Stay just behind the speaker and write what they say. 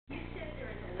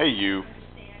Hey you.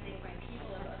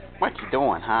 What you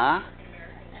doing, huh?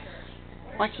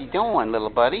 What you doing, little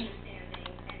buddy?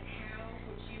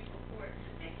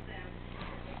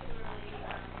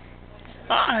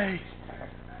 Hi.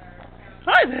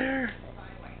 Hi there.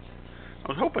 I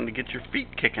was hoping to get your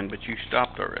feet kicking, but you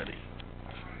stopped already.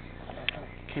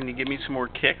 Can you give me some more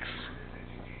kicks?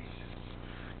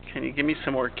 Can you give me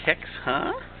some more kicks,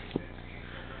 huh?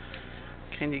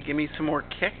 Can you give me some more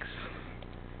kicks?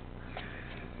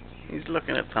 He's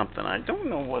looking at something. I don't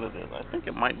know what it is. I think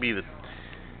it might be the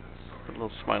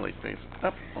little smiley face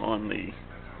up on the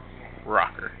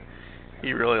rocker.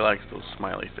 He really likes those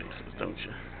smiley faces, don't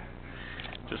you?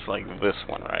 Just like this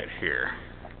one right here.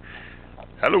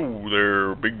 Hello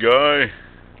there, big guy.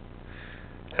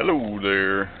 Hello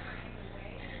there.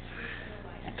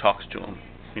 He talks to him.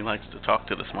 He likes to talk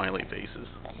to the smiley faces.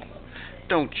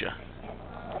 Don't you?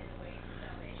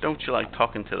 Don't you like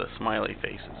talking to the smiley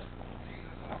faces?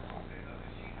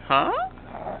 Huh?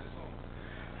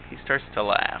 He starts to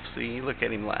laugh. See, look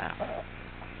at him laugh.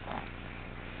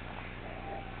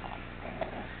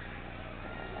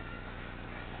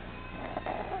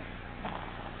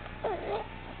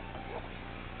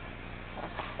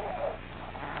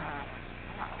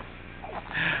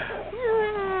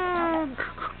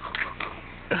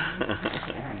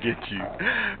 Get you.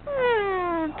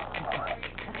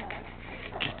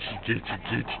 Get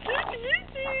you.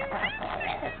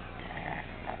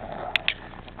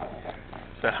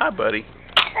 Say hi, buddy.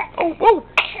 Oh, whoa.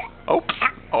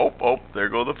 Oh, there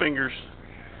go the fingers.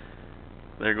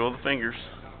 There go the fingers.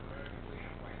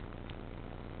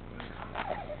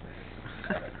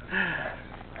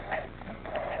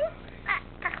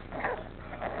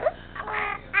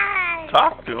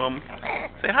 Talk to him.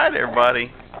 Say hi to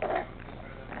everybody.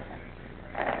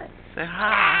 Say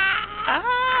hi.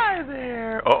 Hi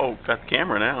there. Uh-oh, got the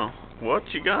camera now. What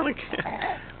you gonna get?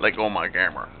 Let go of my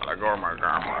camera. Let go of my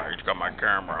camera. He's got my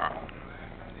camera.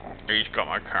 He's got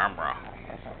my camera.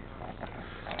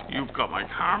 You've got my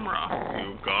camera.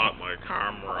 You've got my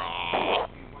camera.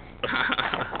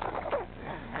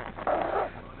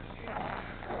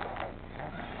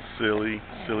 Silly.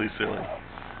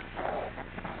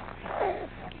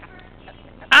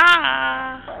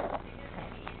 Ah!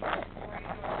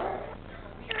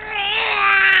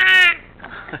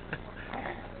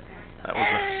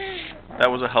 That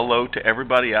was a hello to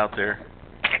everybody out there.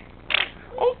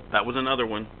 Oh, that was another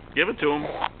one. Give it to him.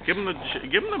 Give him the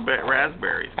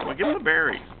raspberries. Well, give him the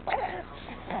berries.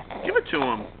 Give it to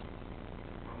him.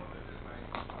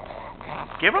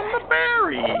 Give him the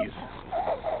berries.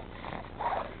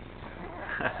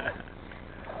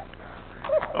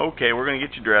 Okay, we're gonna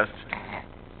get you dressed.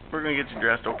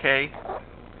 Okay?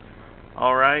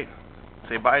 All right.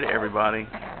 Say bye to everybody.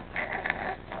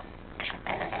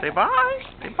 Say bye.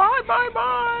 Say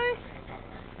bye.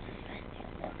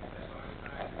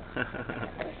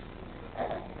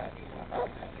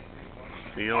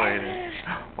 See you later.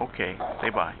 Okay,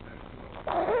 say bye.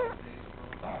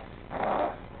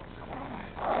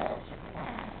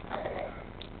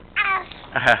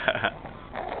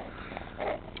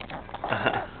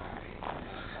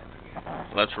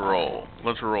 Let's roll.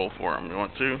 Let's roll for him. You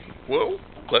want to? Whoa.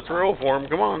 Let's roll for him.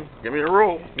 Come on. Give me a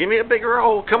roll. Give me a big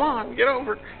roll. Come on. Get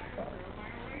over.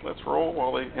 Let's roll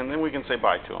while and then we can say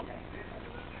bye to him.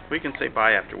 We can say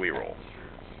bye after we roll.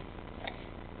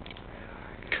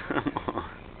 Come on.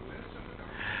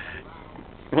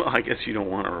 Well, I guess you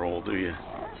don't want to roll, do you?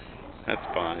 That's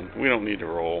fine. We don't need to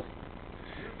roll.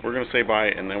 We're going to say bye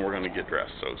and then we're going to get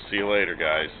dressed. So see you later,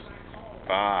 guys.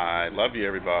 Bye. Love you,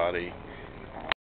 everybody.